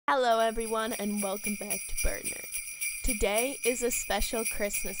Hello everyone and welcome back to Bird Nerd. Today is a special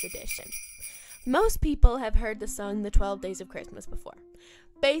Christmas edition. Most people have heard the song The 12 Days of Christmas before.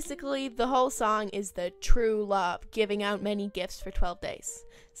 Basically, the whole song is the true love giving out many gifts for 12 days.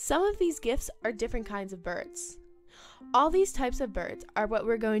 Some of these gifts are different kinds of birds. All these types of birds are what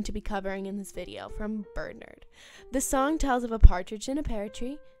we're going to be covering in this video from Bird Nerd. The song tells of a partridge in a pear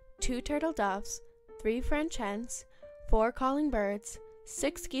tree, 2 turtle doves, 3 French hens, 4 calling birds,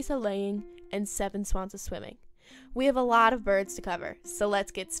 6 geese a-laying, and 7 swans a-swimming. We have a lot of birds to cover, so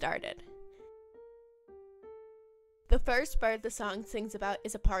let's get started. The first bird the song sings about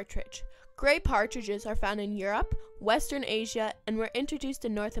is a partridge. Gray partridges are found in Europe, Western Asia, and were introduced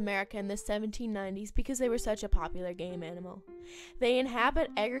in North America in the 1790s because they were such a popular game animal. They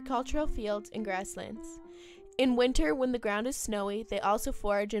inhabit agricultural fields and grasslands. In winter, when the ground is snowy, they also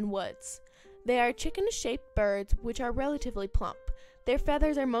forage in woods. They are chicken-shaped birds which are relatively plump. Their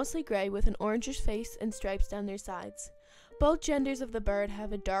feathers are mostly gray with an orangish face and stripes down their sides. Both genders of the bird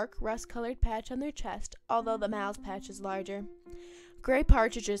have a dark rust-colored patch on their chest, although the male's patch is larger. Gray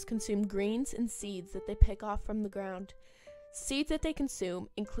partridges consume greens and seeds that they pick off from the ground. Seeds that they consume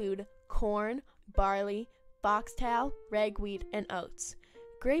include corn, barley, foxtail, ragweed, and oats.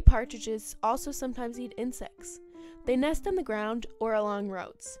 Gray partridges also sometimes eat insects. They nest on the ground or along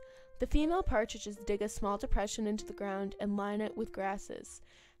roads. The female partridges dig a small depression into the ground and line it with grasses.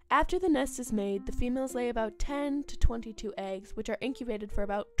 After the nest is made, the females lay about 10 to 22 eggs, which are incubated for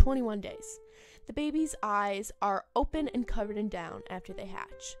about 21 days. The baby's eyes are open and covered in down after they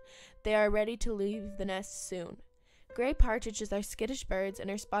hatch. They are ready to leave the nest soon. Gray partridges are skittish birds and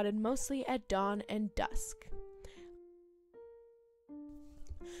are spotted mostly at dawn and dusk.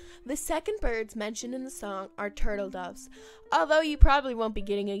 The second birds mentioned in the song are turtle doves. Although you probably won't be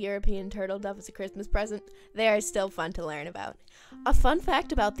getting a European turtle dove as a Christmas present, they are still fun to learn about. A fun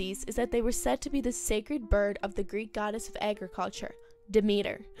fact about these is that they were said to be the sacred bird of the Greek goddess of agriculture,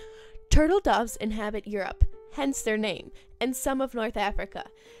 Demeter. Turtle doves inhabit Europe, hence their name, and some of North Africa.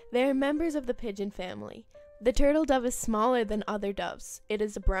 They are members of the pigeon family. The turtle dove is smaller than other doves. It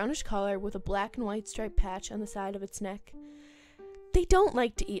is a brownish color with a black and white striped patch on the side of its neck. They don't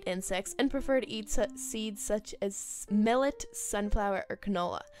like to eat insects and prefer to eat seeds such as millet, sunflower, or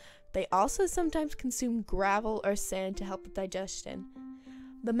canola. They also sometimes consume gravel or sand to help with digestion.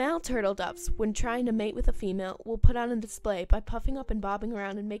 The male turtle doves, when trying to mate with a female, will put on a display by puffing up and bobbing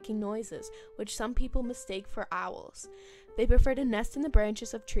around and making noises, which some people mistake for owls. They prefer to nest in the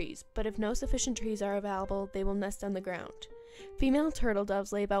branches of trees, but if no sufficient trees are available, they will nest on the ground. Female turtle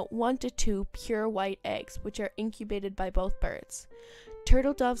doves lay about 1 to 2 pure white eggs, which are incubated by both birds.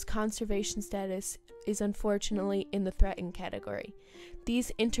 Turtle doves' conservation status is unfortunately in the threatened category.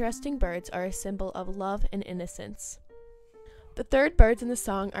 These interesting birds are a symbol of love and innocence. The third birds in the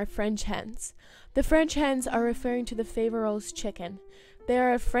song are French hens. The French hens are referring to the Faverolles chicken. They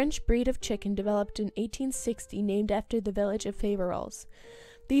are a French breed of chicken developed in 1860 named after the village of Faverolles.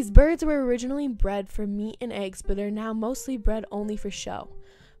 These birds were originally bred for meat and eggs, but are now mostly bred only for show.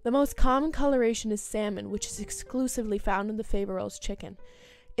 The most common coloration is salmon, which is exclusively found in the Faverolles chicken.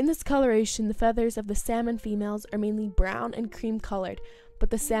 In this coloration, the feathers of the salmon females are mainly brown and cream colored, but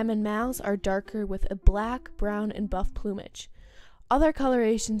the salmon males are darker with a black, brown, and buff plumage. Other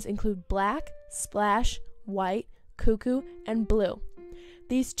colorations include black, splash, white, cuckoo, and blue.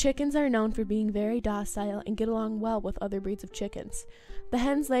 These chickens are known for being very docile and get along well with other breeds of chickens. The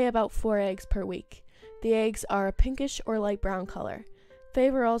hens lay about 4 eggs per week. The eggs are a pinkish or light brown color.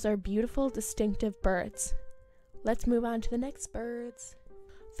 Faverolles are beautiful, distinctive birds. Let's move on to the next birds.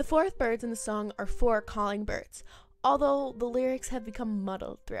 The fourth birds in the song are 4 calling birds, although the lyrics have become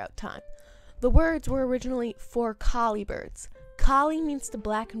muddled throughout time. The words were originally 4 collie birds. Collie means to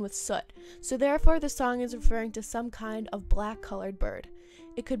blacken with soot, so therefore the song is referring to some kind of black-colored bird.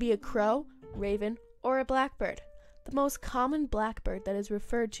 It could be a crow, raven, or a blackbird. The most common blackbird that is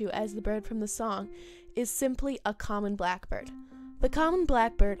referred to as the bird from the song is simply a common blackbird. The common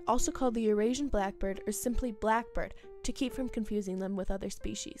blackbird, also called the Eurasian blackbird or simply blackbird, to keep from confusing them with other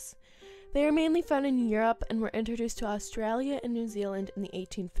species. They are mainly found in Europe and were introduced to Australia and New Zealand in the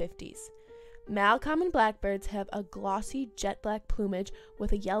 1850s. Male common blackbirds have a glossy jet black plumage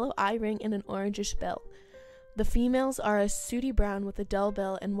with a yellow eye ring and an orangish bill. The females are a sooty brown with a dull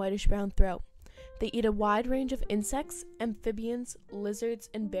bill and whitish brown throat. They eat a wide range of insects, amphibians, lizards,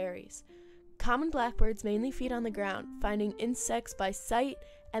 and berries. Common blackbirds mainly feed on the ground, finding insects by sight,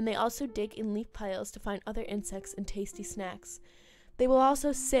 and they also dig in leaf piles to find other insects and tasty snacks. They will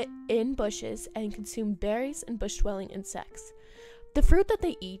also sit in bushes and consume berries and bush-dwelling insects. The fruit that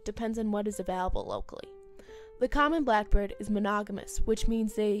they eat depends on what is available locally. The common blackbird is monogamous, which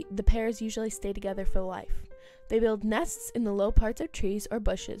means the pairs usually stay together for life. They build nests in the low parts of trees or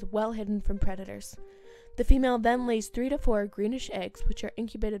bushes, well hidden from predators. The female then lays 3 to 4 greenish eggs, which are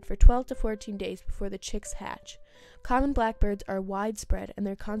incubated for 12 to 14 days before the chicks hatch. Common blackbirds are widespread, and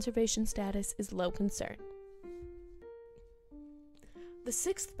their conservation status is low concern. The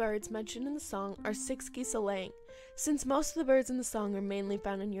 6 birds mentioned in the song are 6 geese a-laying. Since most of the birds in the song are mainly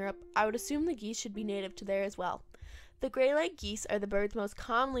found in Europe, I would assume the geese should be native to there as well. The gray-legged geese are the birds most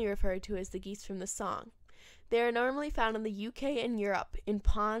commonly referred to as the geese from the song. They are normally found in the UK and Europe, in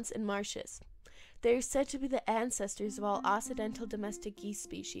ponds and marshes. They are said to be the ancestors of all occidental domestic geese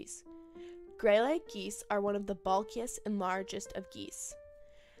species. Gray-legged geese are one of the bulkiest and largest of geese.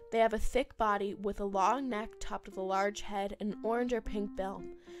 They have a thick body with a long neck topped with a large head and an orange or pink bill.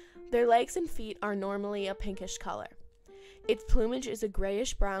 Their legs and feet are normally a pinkish color. Its plumage is a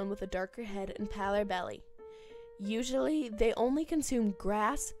grayish-brown with a darker head and paler belly. Usually, they only consume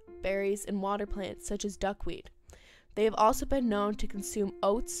grass, berries, and water plants such as duckweed. They have also been known to consume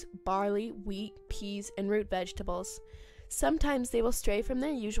oats, barley, wheat, peas, and root vegetables. Sometimes they will stray from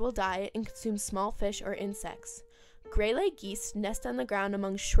their usual diet and consume small fish or insects. Gray-legged geese nest on the ground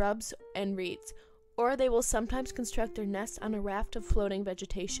among shrubs and reeds, or they will sometimes construct their nests on a raft of floating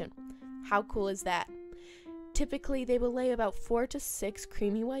vegetation. How cool is that? Typically, they will lay about 4 to 6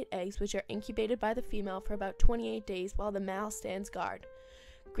 creamy white eggs, which are incubated by the female for about 28 days while the male stands guard.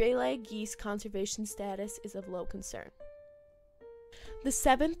 Gray-legged geese conservation status is of low concern. The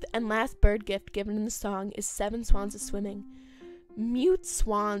 7th and last bird gift given in the song is 7 swans a-swimming. Mute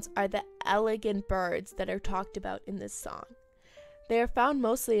swans are the elegant birds that are talked about in this song. They are found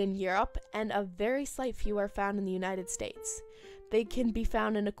mostly in Europe, and a very slight few are found in the United States. They can be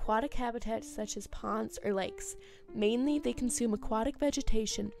found in aquatic habitats such as ponds or lakes. Mainly, they consume aquatic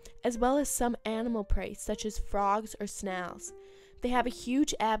vegetation, as well as some animal prey such as frogs or snails. They have a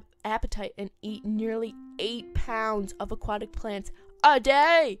huge appetite and eat nearly 8 pounds of aquatic plants a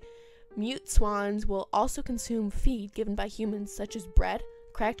day. Mute swans will also consume feed given by humans such as bread,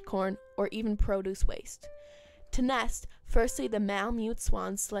 cracked corn, or even produce waste. To nest, firstly the male mute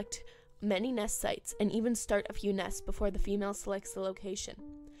swans select many nest sites and even start a few nests before the female selects the location.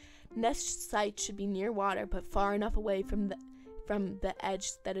 Nest sites should be near water but far enough away from the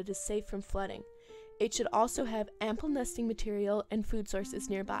edge that it is safe from flooding. It should also have ample nesting material and food sources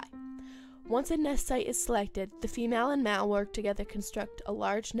nearby. Once a nest site is selected, the female and male work together to construct a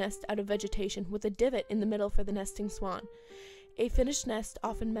large nest out of vegetation with a divot in the middle for the nesting swan. A finished nest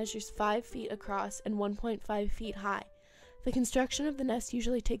often measures 5 feet across and 1.5 feet high. The construction of the nest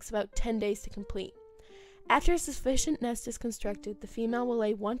usually takes about 10 days to complete. After a sufficient nest is constructed, the female will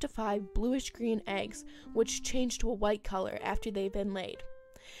lay 1 to 5 bluish-green eggs, which change to a white color after they've been laid.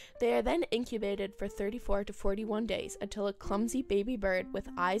 They are then incubated for 34 to 41 days until a clumsy baby bird with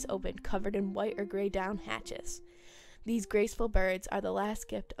eyes open covered in white or gray down hatches. These graceful birds are the last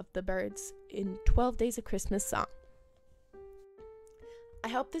gift of the birds in 12 Days of Christmas song. I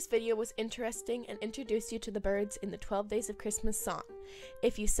hope this video was interesting and introduced you to the birds in the 12 Days of Christmas song.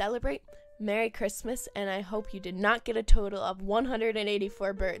 If you celebrate, Merry Christmas, and I hope you did not get a total of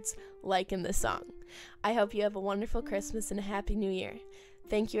 184 birds like in the song. I hope you have a wonderful Christmas and a Happy New Year.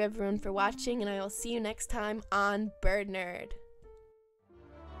 Thank you everyone for watching, and I will see you next time on Bird Nerd.